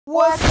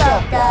What's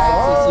up,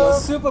 guys?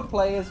 It's your Super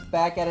Players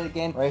back at it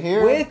again. Right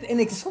here. With an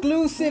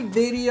exclusive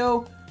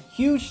video.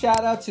 Huge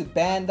shout out to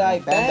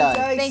Bandai.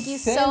 Thank you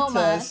so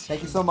much.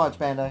 Thank you so much,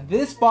 Bandai.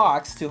 This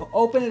box to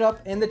open it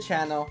up in the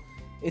channel.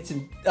 It's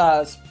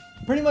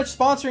pretty much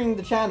sponsoring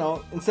the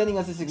channel and sending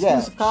us this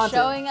exclusive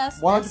content. Showing us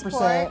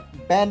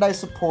 100% Bandai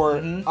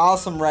support.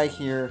 Awesome right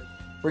here.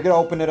 We're going to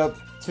open it up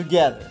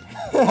together.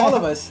 All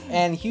of us.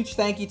 And huge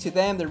thank you to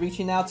them. They're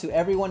reaching out to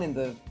everyone in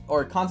the,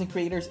 or content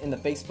creators in the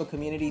Facebook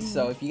community.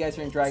 So if you guys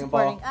are in Dragon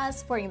Ball.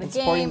 Supporting us,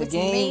 supporting the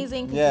game. It's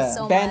amazing. Thank you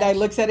so much. Bandai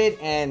looks at it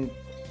and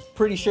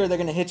pretty sure they're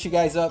going to hit you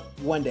guys up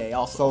one day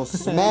also.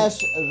 So smash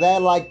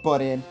that like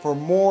button for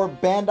more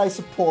Bandai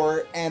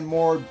support and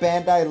more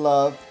Bandai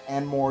love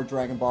and more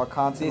Dragon Ball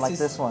content like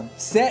this one.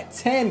 Set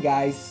 10,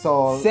 guys.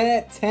 So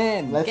set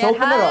 10. Let's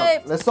open it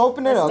up. Let's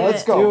open it up.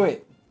 Let's go. Do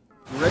it.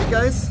 You ready,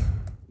 guys?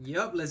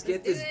 Yep, let's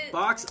get this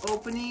box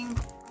opening.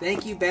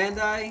 Thank you,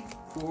 Bandai,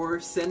 for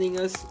sending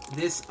us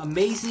this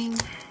amazing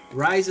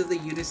Rise of the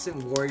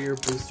Unison Warrior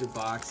booster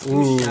box.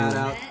 Huge shout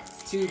out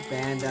to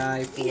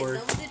Bandai for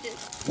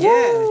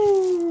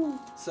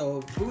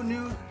So who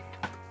knew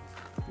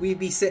we'd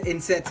be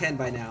in set 10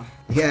 by now?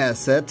 Yeah,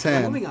 set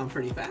 10. We're moving on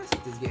pretty fast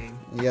with this game.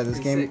 Yeah, this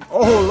game. Sick.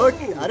 Oh, look!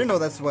 I didn't know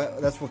that's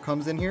what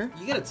comes in here.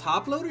 You get a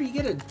top loader. You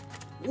get a.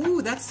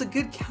 Ooh, that's a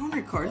good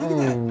counter card. Look at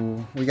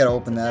that. We gotta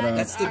open that up.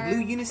 That's the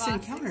blue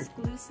Unison counter.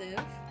 Exclusive.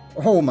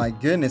 Oh my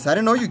goodness! I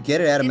didn't know you get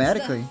it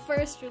automatically. It's the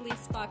first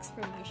release box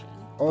promotion.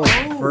 Oh,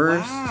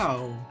 first.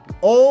 Wow.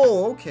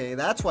 Oh, okay.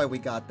 That's why we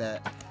got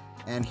that.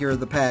 And here are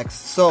the packs.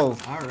 So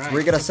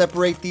we're gonna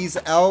separate these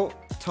out.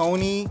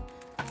 Tony,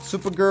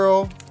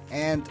 Supergirl,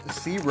 and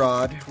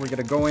C-Rod. We're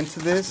gonna go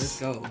into this. Let's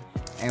go.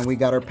 And we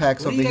got our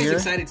packs over here. What are you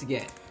guys excited to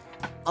get?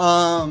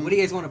 What do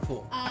you guys want to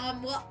pull?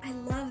 Well, I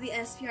love the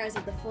SPRs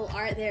with the full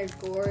art. They're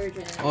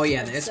gorgeous. Oh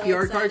yeah, the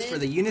SPR cards for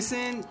the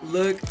Unison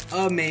look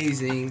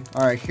amazing.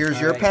 All right,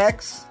 here's your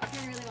packs.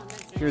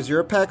 Here's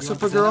your pack,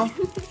 Supergirl.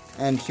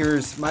 And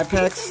here's my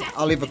packs.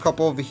 I'll leave a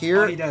couple over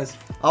here. Oh, he does.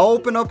 I'll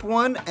open up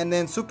one, and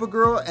then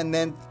Supergirl, and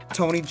then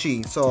Tony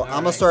G. So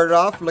I'm gonna start it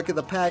off. Look at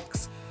the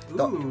packs.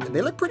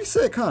 They look pretty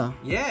sick, huh?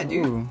 Yeah,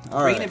 dude. Ooh,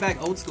 Bringing it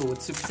back old school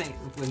with Super Saiyan,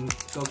 when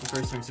Goku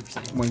first turned Super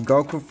Saiyan. When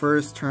Goku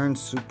first turned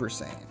Super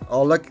Saiyan.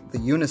 Oh, look, the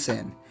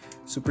Unison.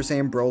 Super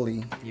Saiyan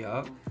Broly.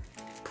 Yup.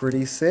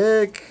 Pretty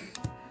sick.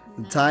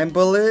 The Time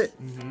Bullet.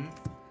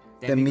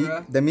 The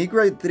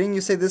Migra. Didn't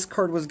you say this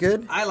card was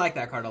good? I like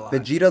that card a lot.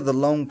 Vegeta the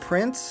Lone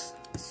Prince.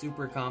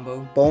 Super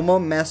combo.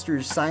 Bulma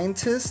Master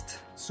Scientist.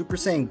 Super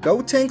Saiyan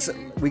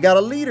Gotenks. We got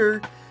a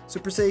leader.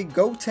 Super Saiyan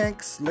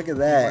Gotenks. Look at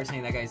that.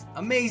 Saying that guy's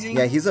amazing.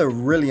 Yeah, he's a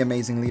really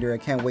amazing leader. I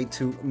can't wait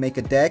to make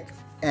a deck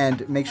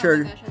and make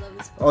sure. My gosh, I love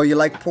this. Oh, you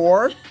like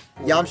Poor?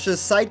 Yamcha's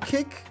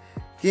sidekick.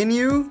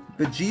 Ginyu,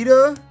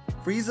 Vegeta,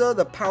 Frieza,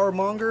 the Power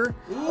Monger.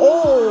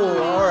 Oh,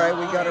 all right,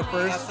 we got her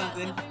first.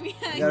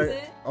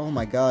 Oh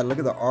my God, look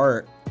at the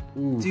art.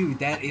 Ooh. Dude,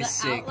 that is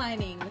sick.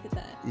 Outlining, look at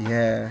that.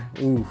 Yeah.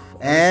 Ooh.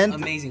 And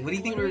amazing. What do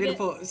you think we were gonna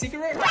pull? Secret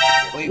rare?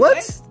 Wait,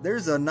 what?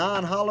 There's a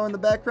non-hollow in the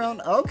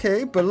background.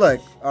 Okay, but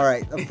look. All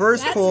right, the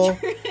first pull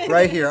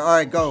right here. All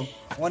right, go.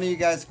 One of you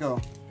guys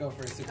go. Go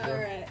first. All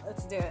right,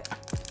 let's do it.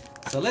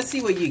 So let's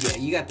see what you get.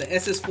 You got the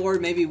SS4.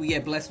 Maybe we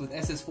get blessed with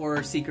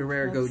SS4 Secret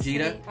Rare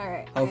Gogeta. All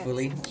right.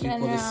 Hopefully, we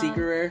pull the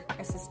Secret Rare.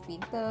 SSB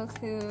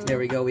Goku. There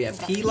we go. We have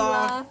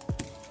Pilaf.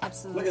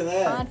 Absolutely. Look at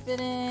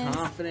that.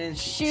 Confidence.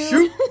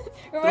 Shoot.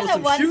 Remember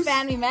that one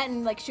fan we met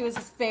and like she was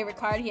his favorite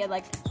card? He had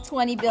like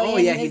 20 billion in his binder. Oh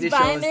yeah, he did show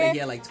us that he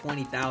had like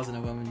 20,000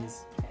 of them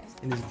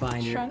in his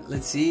binder. Trunks.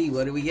 Let's see,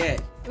 what do we get?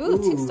 Ooh,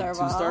 two-star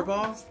ball. Two-star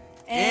balls.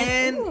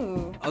 And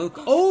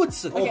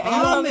it's a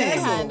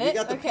common. We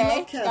got the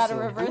Got a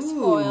reverse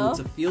foil. It's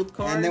a field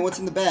card. And then what's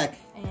in the back?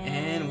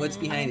 And what's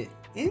behind it?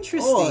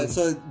 Interesting. Oh,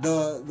 so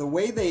the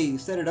way they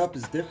set it up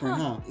is different,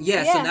 huh?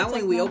 Yeah, so now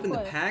when we open the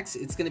packs,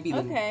 it's going to be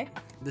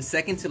the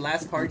second to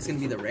last card is going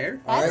to be the rare.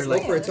 All right, go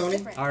for it,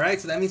 Tony. All right,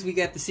 so that means we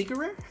got the secret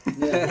rare?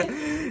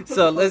 Yeah.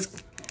 So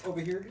let's...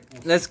 Over here?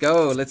 Let's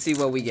go. Let's see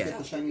what we get.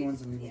 The shiny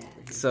ones in the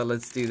So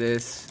let's do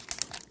this.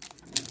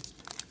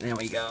 There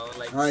we go.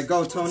 All right,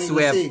 go, Tony. So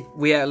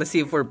let's see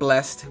if we're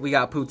blessed. We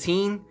got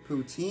Poutine,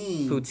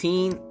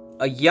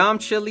 a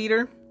Yamcha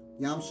leader.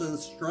 Yamcha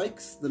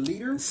Strikes, the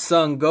leader.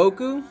 Son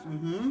Goku.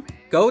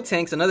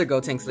 Gotenks, another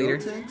Gotenks leader.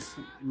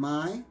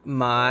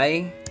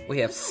 Mai. We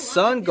have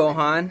Son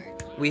Gohan.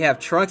 We have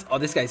Trunks. Oh,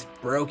 this guy's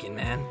broken,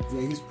 man.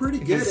 Yeah, he's pretty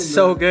good. He's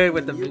so good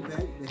with the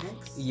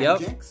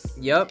Hanks.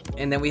 Yep.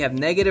 And then we have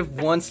negative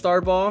 1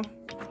 star ball.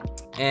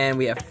 And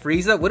we have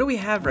Frieza. What do we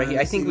have right here?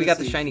 I think we got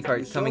the shiny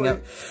card coming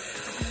up.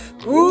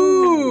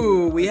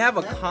 Ooh, we have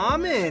a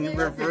common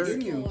reverse.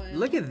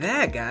 Look at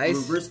that, guys.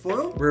 Reverse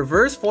foil?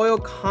 Reverse foil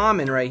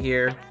common right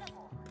here.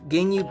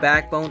 Ginyu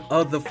Backbone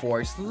of the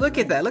Force. Look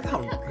at that. Look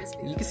how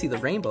you can see the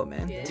rainbow,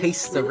 man.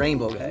 Taste the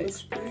rainbow,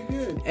 guys. Pretty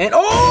good. And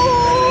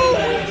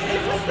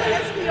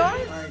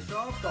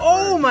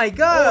oh my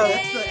god!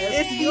 that's the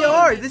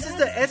SPR! This is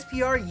the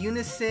SPR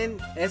Unison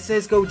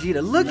SS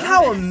Gogeta. Look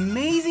how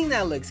amazing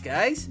that looks,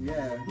 guys.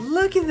 Yeah.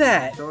 Look at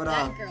that. Show it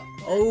That off. girl.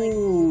 Oh,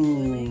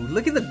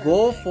 look at the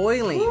gold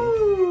foiling.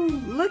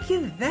 Look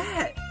at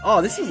that.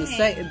 Oh, this is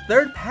the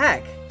third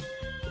pack.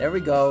 There we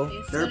go.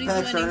 Third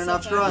pack starting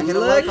off strong. Hit a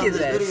Look like on at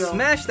this that. video.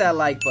 Smash that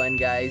like button,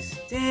 guys.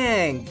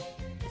 Dang.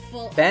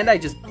 Full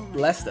Bandai just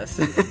blessed us.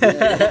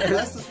 Yeah,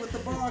 bless us with the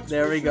box.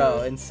 There for we sure. go.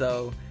 And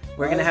so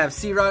we're going to have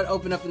C-Rod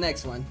open up the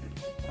next one.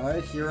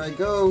 Alright, here I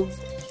go.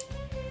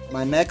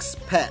 My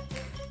next pack.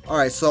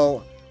 Alright,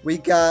 so we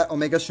got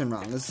Omega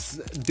Shinron. Let's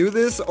do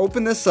this,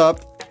 open this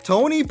up.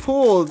 Tony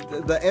pulled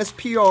the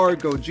SPR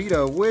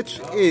Gogeta, which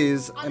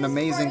is an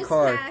amazing first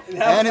card. pack.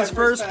 And his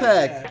first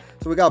pack.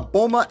 So we got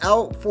Bulma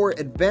out for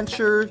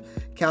Adventure,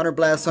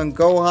 Counterblast Son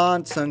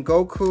Gohan, Son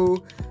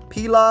Goku,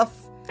 Pilaf,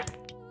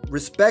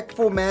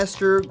 Respectful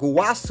Master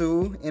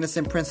Guasu,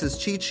 Innocent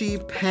Princess Chi-Chi,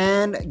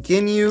 Pan,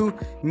 Ginyu,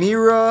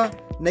 Mira,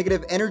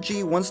 Negative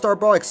Energy, 1-star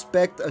ball,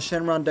 expect a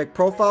Shenron deck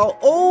profile.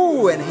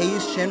 Oh, and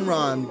Haze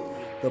Shenron,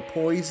 the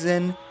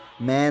Poison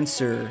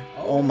Mancer.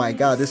 Oh my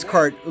god, this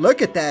card,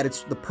 look at that.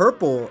 It's the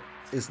purple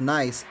is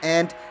nice.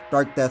 And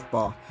Dark Death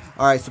Ball.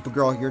 Alright,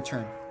 Supergirl, your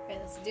turn. Okay,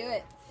 let's do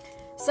it.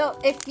 So,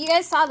 if you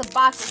guys saw the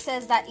box, it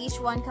says that each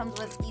one comes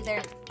with either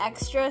an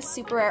extra,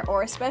 super rare,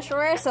 or special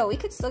rare. So, we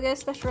could still get a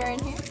special rare in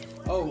here.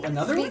 Oh,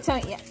 another one?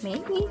 Yeah,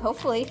 maybe.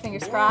 Hopefully.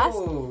 Fingers crossed.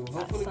 Whoa,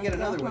 hopefully we get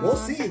another one. We'll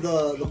see.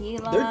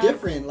 They're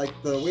different, like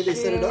the way they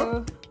set it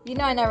up. You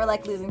know I never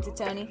like losing to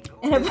Tony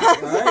in a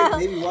box. Alright,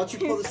 maybe watch you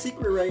pull the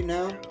secret right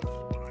now.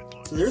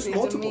 So there's See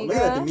multiple. Demigra. Look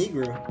at that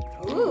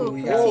Demigra. Ooh,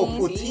 we Oh, Poutine.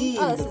 Poutine,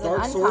 Oh, this the is an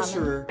Dark uncommon.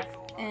 Sorcerer.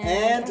 a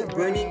And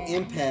Burning rare.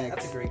 Impact.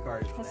 That's a great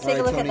card. Let's take a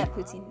Alright, look at Tony. that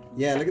poutine.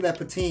 Yeah, look at that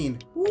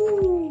Poutine.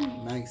 Woo!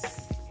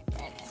 Nice.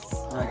 Very nice.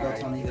 Alright,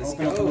 go Tony. Let's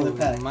Open up another go.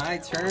 pack. My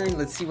turn.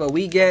 Let's see what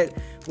we get.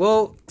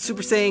 Well,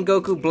 Super Saiyan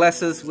Goku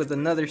bless us with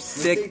another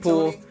sick think,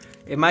 pull. Tony?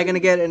 Am I gonna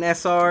get an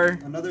SR?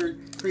 Another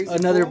crazy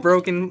Another pull?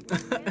 broken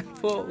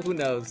pull? Who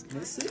knows?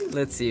 Let's see.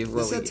 Let's see what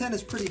This we set get. 10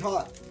 is pretty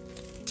hot.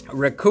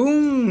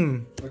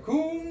 Raccoon,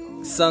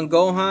 Raccoon. Son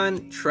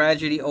Gohan,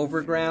 Tragedy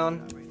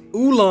Overground,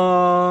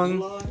 Oolong,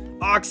 Oolong.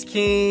 Ox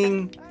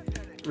King,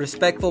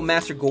 Respectful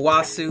Master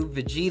Gowasu,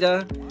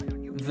 Vegeta,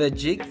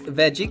 Vegix,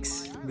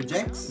 Vegeks.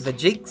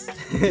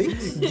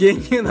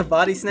 Ginyu the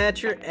Body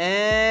Snatcher,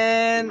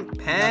 and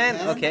Pan.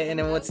 Pan. Okay, and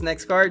then what's the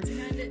next card?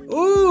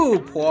 Ooh,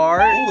 Poir.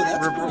 Ooh,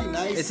 that's pretty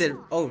nice. Is it?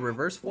 Oh,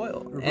 reverse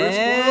foil. Reverse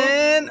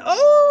and foil?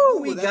 oh,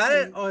 Ooh, we that's got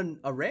a- it on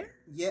a rare.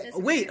 Yeah. It's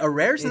Wait, a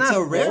rare's It's not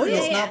a rare, foil?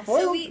 it's not So,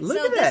 foil. Look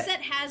at this that.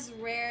 set has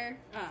rare.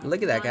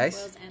 Look at that, guys.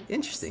 non-foils and-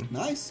 Interesting.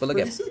 Nice. But look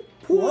pretty at sick.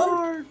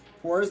 Poir.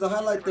 Poir is the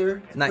highlight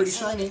there. It's Nice. pretty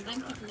shiny.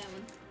 I'm keeping that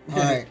one.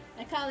 Alright.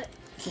 I call it.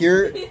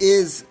 Here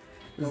is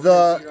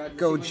the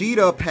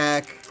Gogeta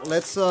pack.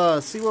 Let's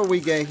see what we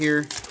get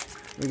here.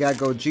 We got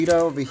Gogeta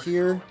over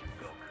here.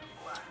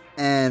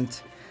 And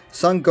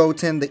Son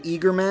Goten, the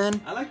Eager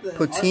Man. I like the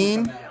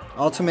Poutine,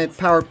 Ultimate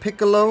Power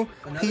Piccolo,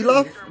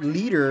 Pilaf,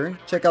 Leader.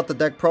 Check out the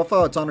deck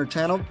profile, it's on her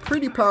channel.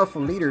 Pretty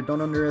powerful leader,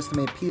 don't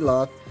underestimate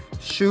Pilaf.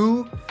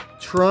 Shu,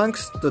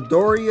 Trunks,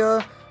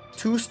 Dodoria,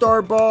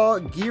 2-star ball,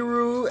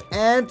 Giru,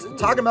 and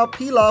talking about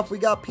Pilaf, we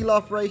got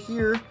Pilaf right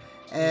here.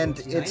 And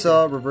it's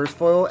a reverse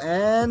foil,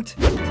 and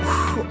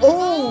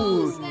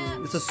oh, snap.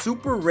 it's a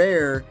super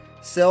rare.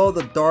 Cell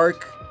the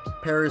Dark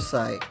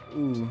Parasite.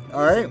 Ooh,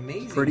 all right,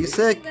 amazing, pretty dude. I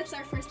sick. think that's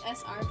our first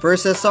SR.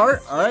 First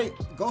SR. All right,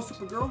 go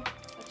Supergirl.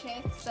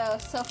 Okay,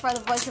 so far the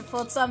boys have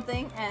pulled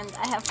something, and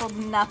I have pulled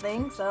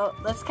nothing. So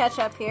let's catch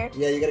up here.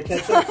 Yeah, you gotta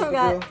catch up, I've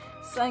got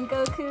Supergirl. Son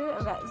Goku.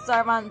 I've got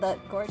Zarman the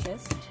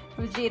Gorgeous,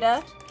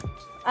 Vegeta,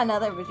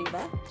 another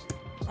Vegeta,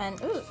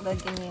 and ooh, the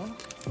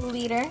Ginyu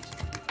Leader.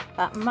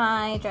 Got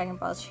my Dragon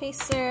Ball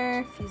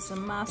Chaser,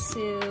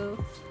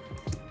 Fuzamasu.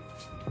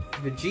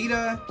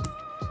 Vegeta,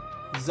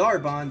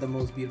 Zarbon, the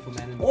most beautiful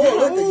man in the Oh,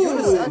 look, the world.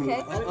 Unison.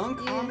 Okay. An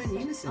uncommon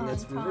Unison.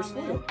 That's reverse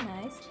Uncommon. foil.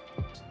 Nice.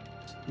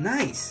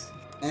 Nice.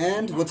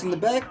 And what's in the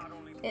back?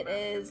 It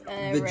is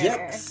a The rare.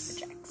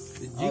 Jets.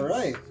 Vegeks. All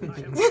right.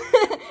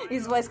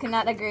 These boys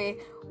cannot agree.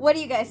 What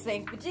do you guys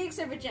think? Vegeks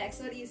or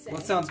Vegeks? What do you say?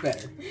 What sounds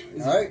better?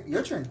 All right,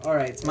 your turn. All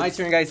right, it's my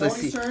turn, guys. Let's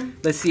Tony's see. turn.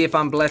 Let's see if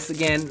I'm blessed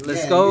again.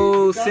 Let's Yeah,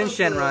 go, you got Sin us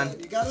the- Shenron.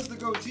 You got us the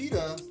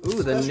Gogeta.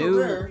 Ooh, the Special new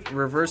rare.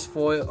 reverse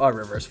foil. Oh,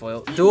 reverse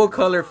foil. Dual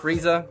color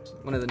Frieza.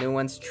 One of the new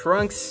ones.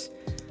 Trunks.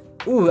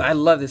 Ooh, I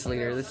love this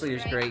leader. This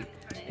leader's great.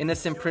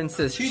 Innocent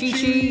Princess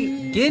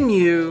Chi-Chi.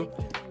 Ginyu.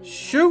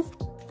 Shu.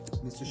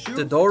 Mr. Shu.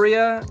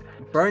 Dodoria.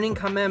 Burning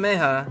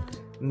Kamehameha.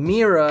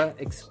 Mira.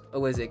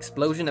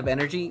 Explosion of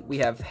Energy. We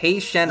have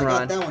Haze I got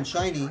Shenron. that one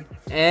shiny.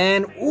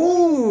 And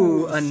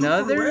ooh, Super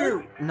another.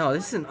 rare. No,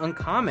 this is an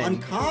uncommon.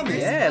 Uncommon.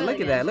 Yeah, really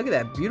look at that. Look at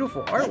that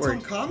beautiful That's artwork.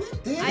 uncommon?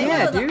 Damn. I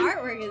Yeah, know, dude. the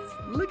artwork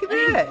is. Look at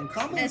that.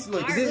 Uncommons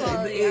look SR good.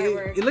 quality It,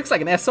 artwork. it looks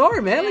like an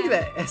SR, man. Look Yeah.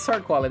 at that SR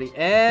quality.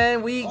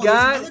 And we Oh,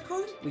 got there's another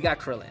card? we got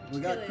Krillin. We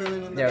got Krillin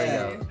in the There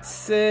bag. we go.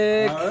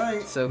 Sick. All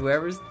right. So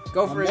whoever's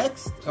go for I'm it.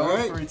 next. Go All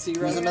right. for it. See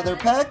Here's right. another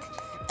pack.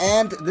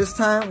 And this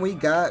time we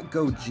got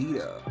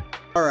Gogeta.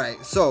 All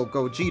right, so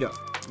Gogeta.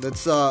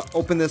 Let's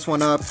open this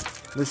one up.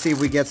 Let's see if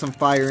we get some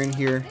fire in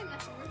here.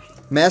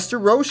 Master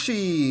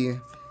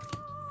Roshi.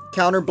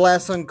 Counter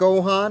Blast on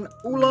Gohan.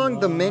 Oolong,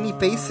 the many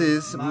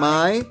faces.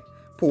 Mai.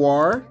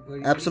 Puar.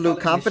 Absolute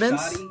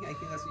Confidence.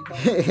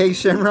 Hey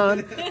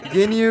Shenron.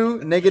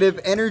 Ginyu. Negative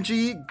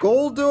Energy.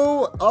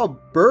 Goldo. A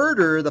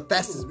Birder. The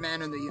fastest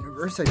man in the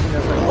universe. I think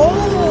that's right.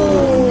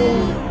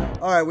 Oh!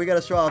 Alright, we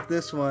gotta show off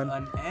this one.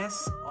 An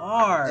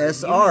SR.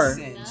 SR.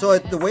 Unison. So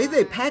the way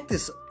they pack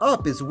this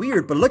up is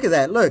weird, but look at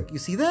that. Look, you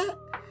see that?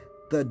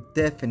 The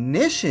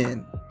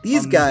definition.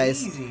 These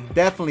guys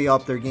definitely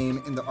up their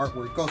game in the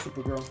artwork. Go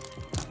Supergirl.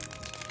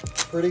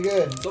 Pretty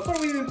good. So far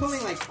we've been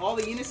pulling like all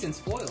the Unison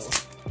foils.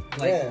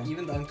 Like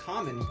even the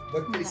uncommon.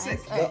 Look pretty sick.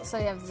 Alright, so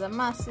you have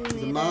Zamasu,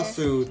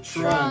 Zamasu,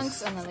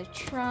 Trunks, another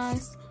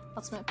Trunks,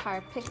 Ultimate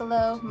Power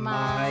Piccolo,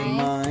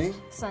 Mai,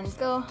 Son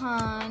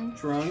Gohan,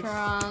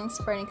 Trunks,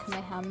 Burning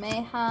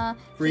Kamehameha,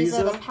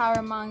 Frieza the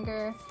Power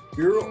Monger,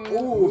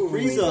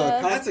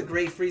 Frieza. That's a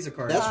great Frieza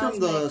card. That's from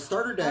the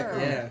starter deck.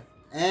 Yeah.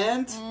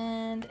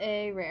 And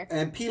a rare.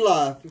 And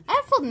Pilaf.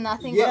 I've pulled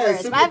nothing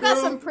reverse, but I've got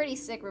some pretty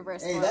sick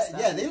reverse foils.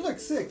 Yeah, they look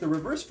sick. The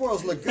reverse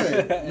foils look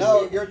good.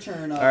 No, your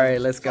turn. Alright,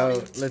 let's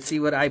go. Let's see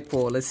what I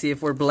pull. Let's see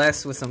if we're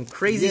blessed with some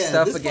crazy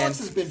stuff again. This box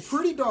has been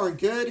pretty darn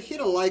good. Hit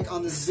a like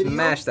on this video.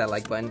 Smash that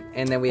like button.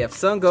 And then we have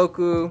Son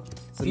Goku,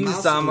 Fuse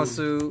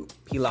Zamasu,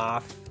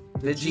 Pilaf,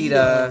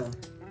 Vegeta,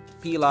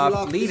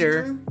 Pilaf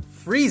Leader,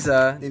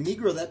 Frieza. That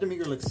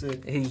Demigro looks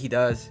sick. He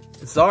does.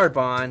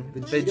 Zarbon,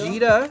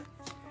 Vegeta.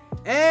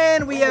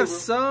 And we have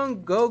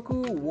Son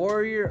Goku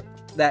Warrior.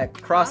 That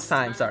cross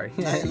time, sorry.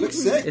 It looks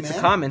sick, It's a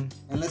common.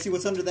 And let's see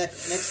what's under that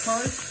next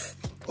card.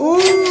 Ooh!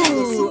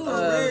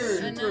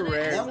 Super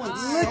rare. That one's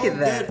so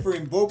good for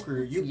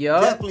Invoker. You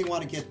definitely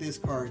want to get this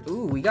card.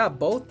 Ooh, we got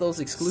both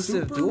those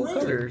exclusive dual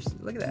colors.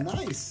 Look at that.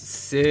 Nice.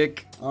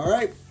 Sick.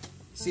 Alright.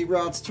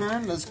 C-Rod's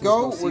turn. Let's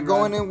go. We're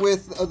going in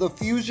with the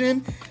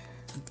Fusion,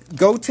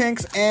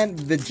 Gotenks, and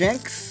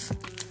Vejenks.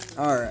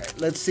 Alright,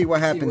 let's see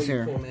what happens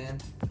here.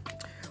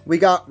 We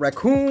got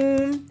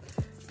Raccoon,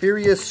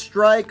 Furious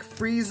Strike,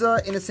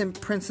 Frieza, Innocent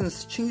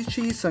Princess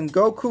Chi-Chi, Son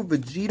Goku,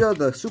 Vegeta,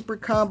 the Super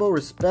Combo,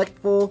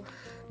 Respectful,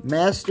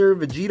 Master,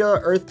 Vegeta,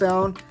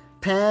 Earthbound,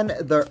 Pan,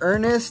 the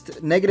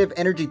Earnest, Negative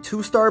Energy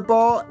 2-star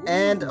Ball,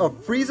 and a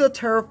Frieza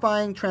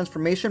Terrifying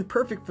Transformation,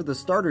 perfect for the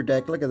starter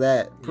deck. Look at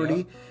that.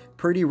 Pretty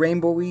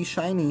rainbowy,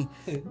 shiny.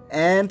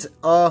 And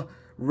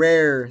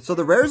rare. So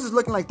the rares is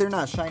looking like they're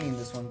not shiny in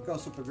this one. Go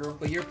Supergirl.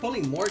 But you're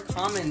pulling more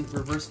common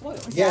reverse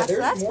foils. Yeah, so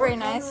that's pretty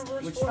nice.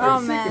 Oh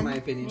man, in my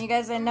opinion. You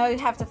guys, I know you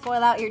have to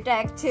foil out your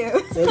deck too.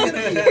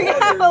 You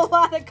have a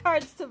lot of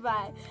cards to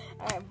buy.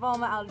 Alright,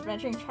 Bulma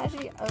Adventuring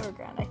Tragedy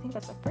Overground. I think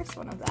that's the first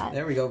one of that.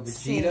 There we go.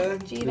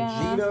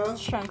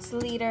 Vegeta, Trunks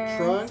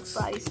Leader,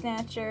 Body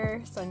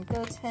Snatcher, Son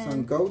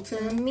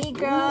Goten,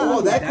 Migro.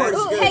 Oh, that card's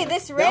good. Hey,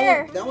 this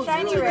rare. That one's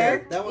shiny really rare.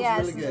 Good. That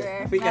one's really good.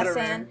 Rare. We got a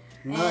rare.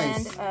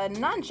 Nice. And a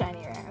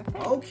non-shiny rare.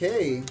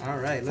 Okay.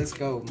 Alright, let's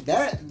go.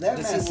 That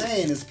man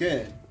saying is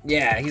good.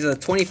 Yeah, he's a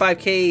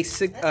 25k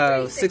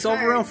 6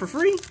 overall for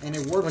free. And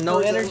it works with no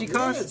energy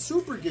cost. Yeah, it's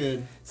super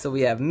good. So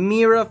we have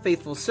Mira,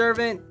 Faithful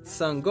Servant,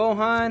 Son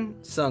Gohan,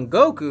 Son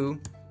Goku,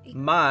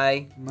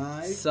 Mai,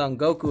 Son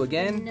Goku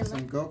again,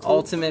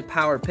 Ultimate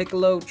Power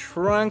Piccolo,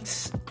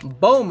 Trunks,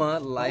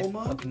 Bulma, Life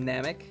of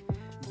Namek,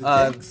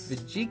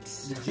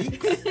 Vegeks.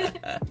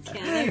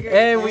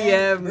 And we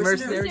have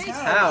Mercenary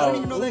Tao. I didn't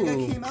even know that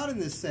guy came out in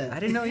this set. I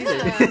didn't know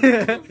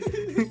either.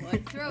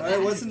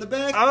 Alright, what's in the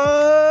back?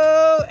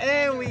 Oh,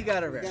 and we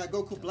got a rare. We got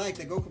Goku Black.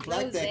 That Goku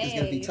Black deck is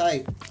going to be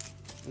tight.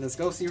 Let's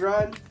go,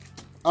 C-Rod.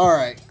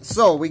 Alright,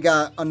 so we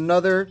got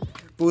another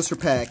booster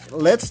pack.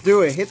 Let's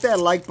do it. Hit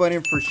that like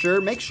button for sure.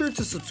 Make sure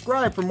to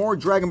subscribe for more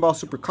Dragon Ball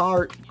Super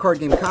card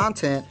game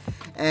content.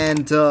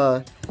 And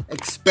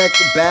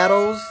expect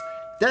battles,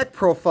 deck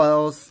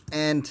profiles,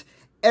 and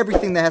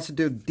everything that has to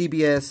do with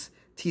DBS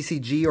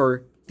TCG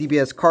or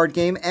DBS card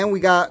game. And we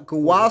got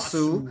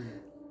Guasu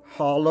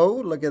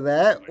Hollow. Look at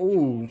that.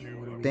 Ooh,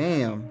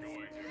 damn.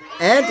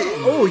 And,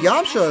 oh,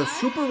 Yamcha.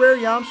 Super rare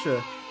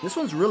Yamcha. This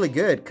one's really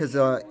good because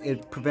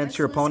it prevents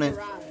your opponent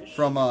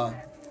from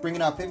bringing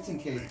out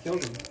 15k.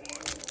 Kills him.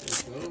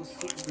 Let's go,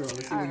 Supergirl.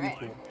 Let's see what you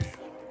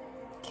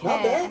pull.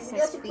 Not bad.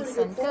 SSB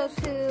Son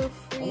Goku,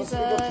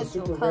 Frieza,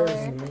 dual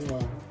color,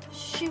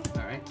 Shoot,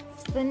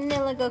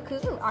 Vanilla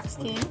Goku, Ooh, Ox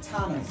King,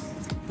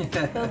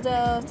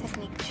 Bildo,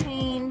 Technique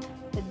Chain,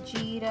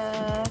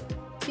 Vegeta,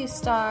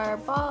 2-star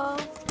Ball,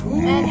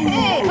 and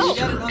hey,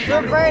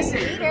 Reverse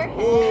Leader.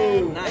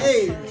 Ooh, Nice.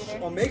 Hey,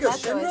 Leader. Omega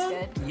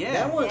Shenron? Yeah.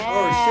 That one,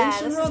 Yeah,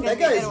 or Shenron? That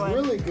guy is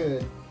really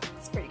good.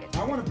 It's pretty good.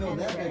 I want to build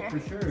that deck for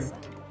sure.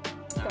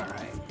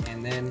 Alright,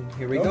 and then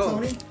here we go.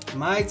 Tony?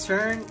 My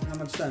turn. How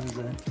much time is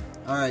there?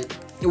 Alright.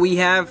 We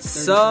have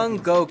Son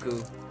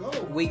Goku. Go.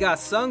 We got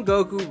Son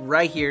Goku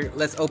right here.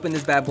 Let's open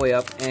this bad boy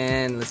up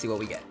and let's see what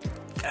we get.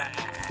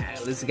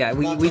 This guy,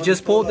 we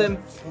just pulled him.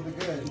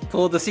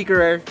 Pulled the secret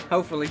rare,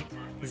 hopefully.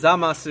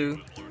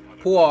 Zamasu,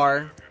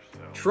 Puar,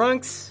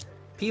 Trunks,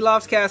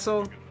 Pilaf's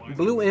Castle,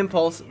 Blue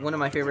Impulse, one of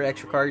my favorite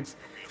extra cards.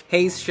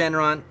 Haze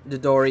Shenron,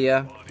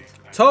 Dodoria,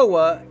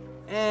 Towa,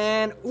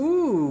 And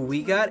ooh,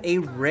 we got a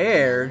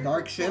rare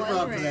Dark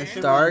Chevron for that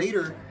Chevron Dark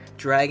leader.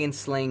 Dragon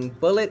Slaying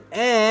Bullet.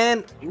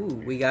 And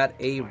ooh, we got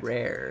a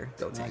rare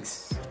Gotenks.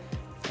 Nice.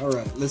 All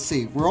right, let's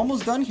see. We're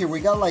almost done here.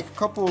 We got like a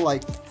couple,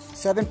 like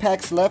 7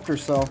 packs left or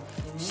so.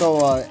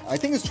 So I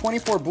think it's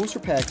 24 booster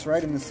packs,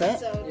 right, in the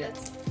set?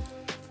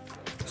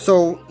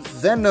 So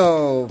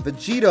Zeno,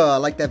 Vegeta, I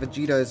like that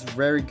Vegeta is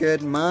very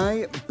good.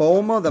 My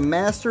Bulma, the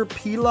Master,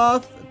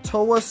 Pilaf,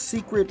 Toa,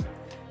 Secret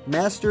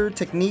Master,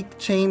 Technique,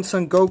 Chain,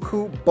 Son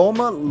Goku,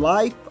 Bulma,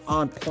 Life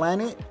on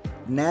Planet,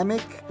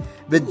 Namek,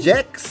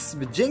 Vejinx,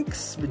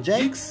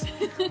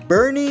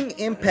 Burning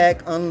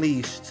Impact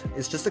Unleashed.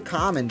 It's just a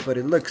common, but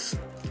it looks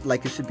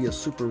like it should be a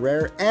super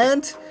rare.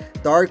 And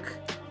Dark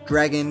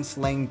Dragon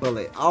Slaying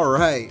Bullet.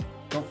 Alright,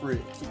 go for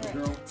it,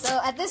 Supergirl. So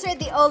at this rate,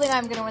 the only way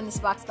I'm gonna win this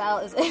box battle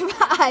is if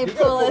I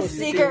pull a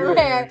secret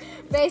rare.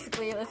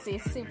 Basically, let's see,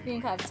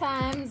 Supreme 5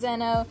 times,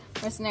 Zeno,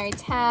 Mercenary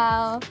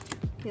Tao,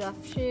 Pilaf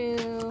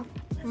Shoe,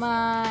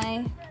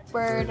 My,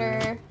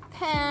 Birder,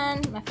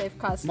 Pan, my favorite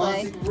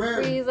cosplay,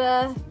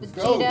 Frieza,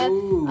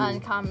 Vegeta,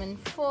 Uncommon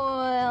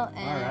Foil,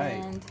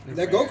 and...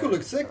 That Goku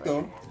looks sick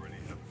though.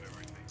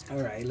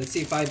 Alright, let's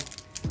see if I'm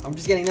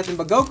just getting nothing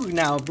but Goku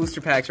now.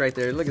 Booster packs right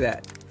there. Look at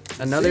that.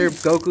 Another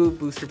Goku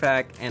booster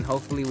pack, and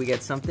hopefully we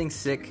get something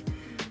sick.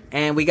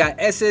 And we got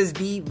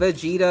SSB,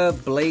 Vegeta,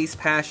 Blaze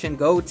Passion,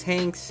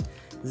 Gotenks,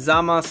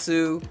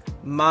 Zamasu,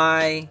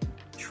 My,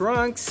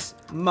 Trunks,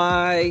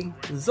 My,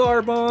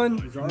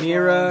 Zarbon,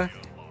 Mira,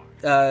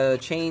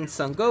 Chain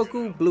Son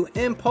Goku, Blue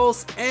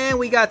Impulse, and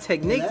we got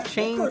Technique,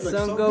 Chain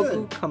Son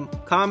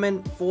Goku,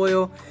 Common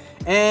Foil.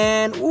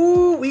 And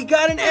ooh, we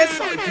got an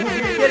SR. Dude,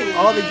 we're getting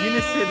all the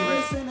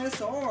Unison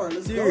SR.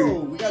 Let's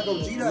go. We got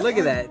Gogeta. Look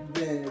at that.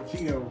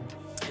 Vegito.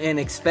 And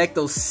expect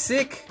those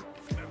sick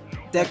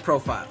deck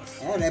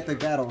profiles and epic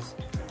battles.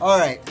 All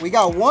right, we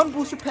got 1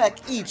 booster pack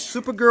each.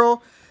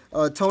 Supergirl,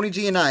 Tony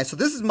G, and I. So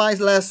this is my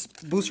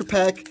last booster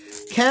pack.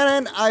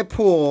 Can I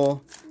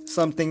pull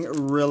something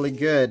really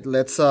good?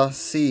 Let's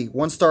see.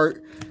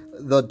 1-star,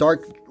 the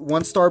Dark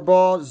 1-star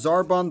Ball,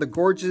 Zarbon the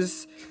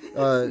Gorgeous,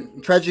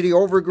 Tragedy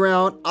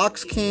Overground,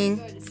 Ox King.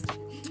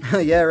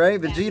 Yeah, right.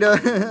 Vegeta,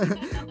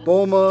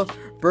 Bulma,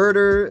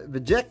 Birder,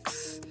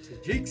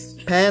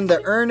 Vejinx, Pan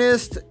the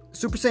Earnest,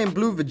 Super Saiyan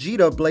Blue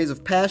Vegeta, Blaze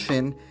of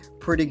Passion.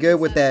 Pretty good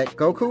with that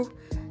Goku.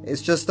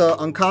 It's just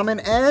uncommon,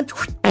 and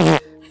we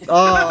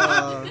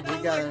got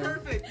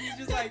perfect.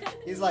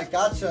 he's like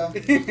gotcha.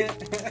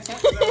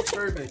 That was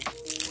perfect.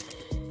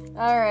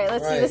 All right,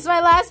 let's see. This is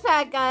my last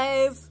pack,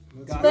 guys.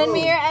 Lend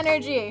me your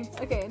energy.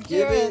 Okay,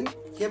 Jiren.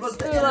 Give us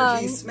the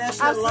energy. Smash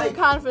that Absolute like.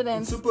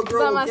 confidence.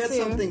 Supergirl will get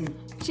something.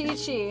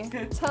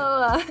 Chi-Chi,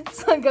 Toa,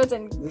 Son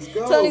Goten. Let's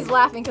go. Tony's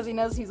laughing because he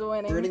knows he's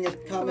winning. Burning a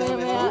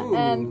Kamehameha.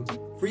 And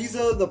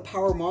Frieza, the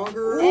Power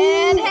Monger.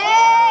 And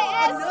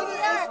hey, another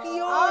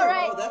SPR. All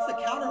right. Oh, that's the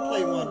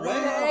counterplay one,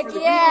 right? Heck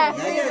yeah.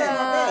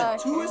 Yeah.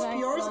 2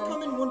 SPRs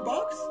come in 1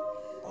 box?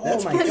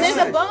 That's because there's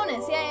a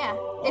bonus,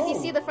 If you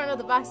see the front of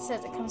the box, it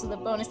says it comes with a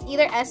bonus,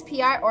 either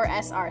SPR or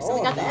SR. So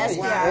we got the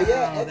SPR. Oh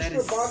yeah,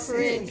 extra box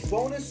means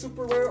bonus,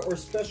 super rare, or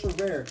special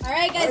rare. All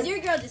right, guys, your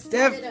girl just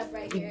set it up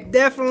right here.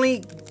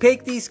 Definitely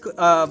pick these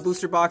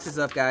booster boxes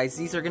up, guys.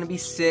 These are gonna be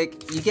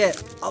sick. You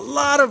get a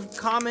lot of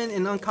common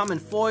and uncommon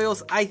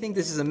foils. I think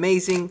this is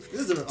amazing.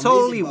 This is an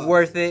totally amazing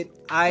worth it.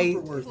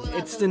 Worth it.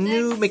 It's the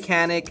new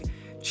mechanic.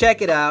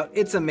 Check it out.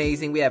 It's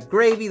amazing. We have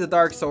Gravy, the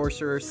Dark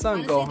Sorcerer,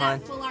 Son Gohan.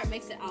 That full art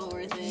makes it all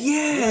worth it.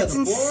 Yeah, it's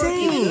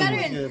insane. It's better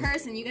in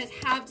person. You guys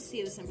have to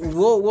see this in person.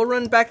 We'll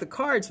run back the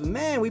cards, but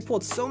man, we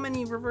pulled so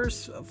many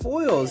reverse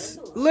foils.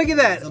 Look at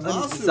that.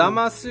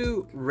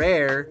 Zamasu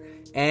rare.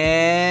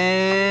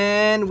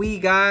 And we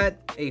got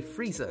a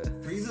Frieza.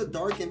 Frieza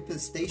Dark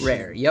Infestation.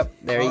 Rare. Yep.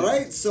 There you go.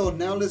 Alright, so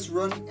now let's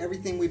run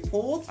everything we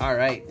pulled.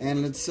 Alright.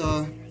 And let's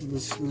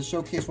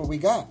showcase what we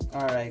got.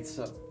 Alright,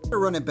 so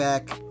run it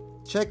back.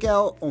 Check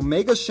out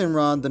Omega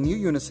Shenron, the new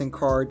Unison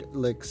card.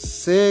 Looks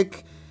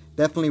sick.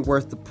 Definitely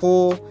worth the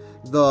pull.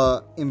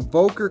 The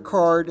Invoker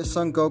card,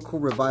 Son Goku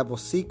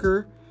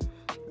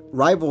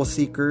Rival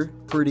Seeker.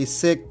 Pretty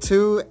sick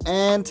too.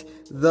 And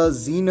the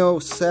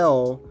Xeno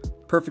Cell.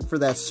 Perfect for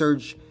that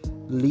Surge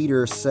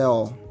Leader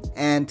cell.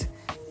 And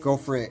go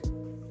for it.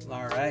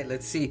 Alright,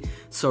 let's see.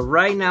 So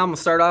right now I'm going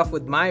to start off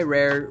with my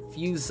rare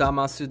Fuse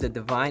Zamasu, the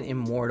Divine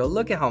Immortal.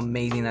 Look at how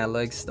amazing that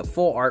looks. The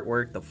full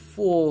artwork, the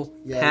full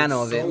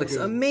panel of it. Looks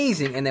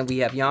amazing. And then we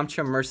have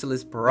Yamcha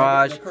Merciless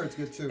Barrage. That card's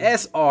good too.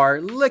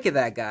 SR. Look at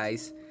that,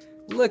 guys.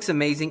 Looks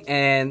amazing.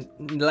 And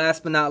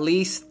last but not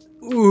least,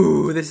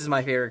 ooh, this is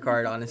my favorite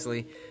card,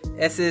 honestly.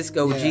 SS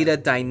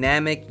Gogeta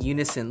Dynamic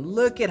Unison.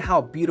 Look at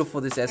how beautiful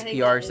this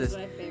SPR is.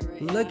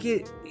 Look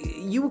at,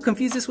 you would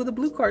confuse this with a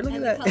blue card. Look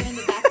at that. The color in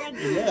the background.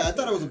 Yeah, I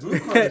thought it was a blue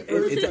card at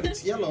first, but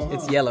it's yellow, huh?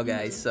 It's yellow,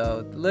 guys.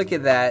 So look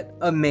at that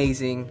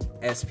amazing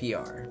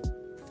SPR.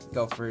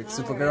 Go for it,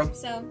 Supergirl. Right,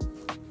 so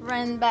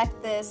run back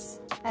this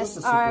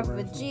SR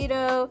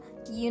Vegito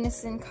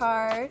Unison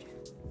card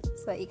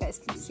so that you guys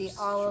can see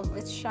all of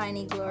its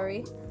shiny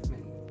glory.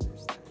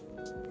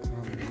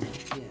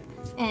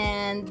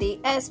 And the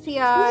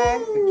SPR.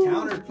 The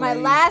counterplay. My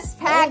last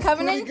pack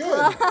coming in good.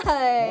 clutch.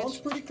 That was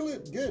pretty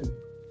good.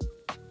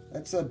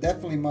 That's a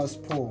definitely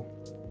must pull.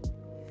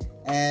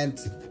 And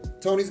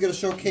Tony's gonna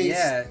showcase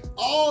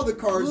all the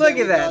cards. Look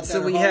at that. So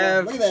we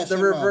have the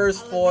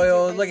reverse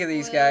foil. Look at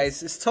these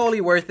guys. It's totally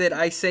worth it.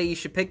 I say you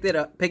should pick it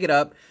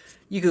up.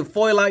 You can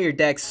foil out your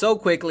deck so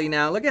quickly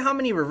now. Look at how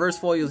many reverse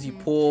foils you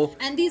pull.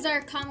 And these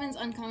are commons,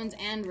 uncommons,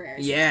 and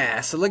rares.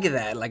 Yeah, so look at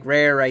that. Like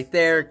rare right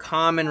there,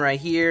 common right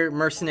here,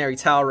 mercenary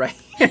towel right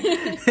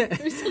here.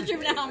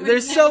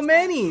 There's so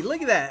many.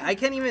 Look at that. I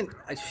can't even...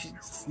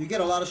 You get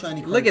a lot of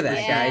shiny cards. Look at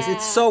that, guys.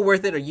 It's so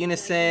worth it. A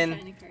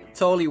Unison.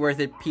 Totally worth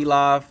it.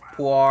 Pilaf,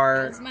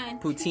 Puar,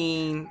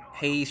 Poutine,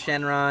 Hayes,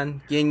 Shenron,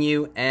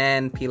 Ginyu,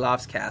 and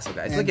Pilaf's Castle,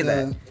 guys. Look at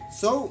that.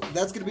 So,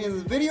 that's going to be in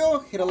the video.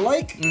 Hit a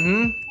like.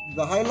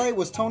 The highlight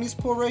was Tony's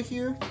pull right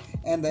here.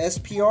 And the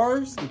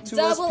SPRs, the two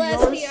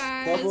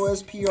SPRs. Double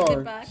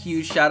SPR.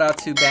 Huge shout out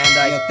to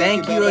Bandai. Yeah,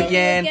 thank you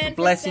again for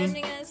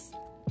blessing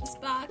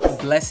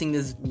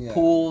this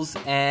pools.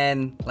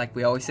 And like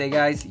we always say,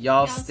 guys,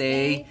 y'all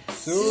stay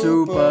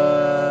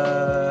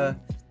super.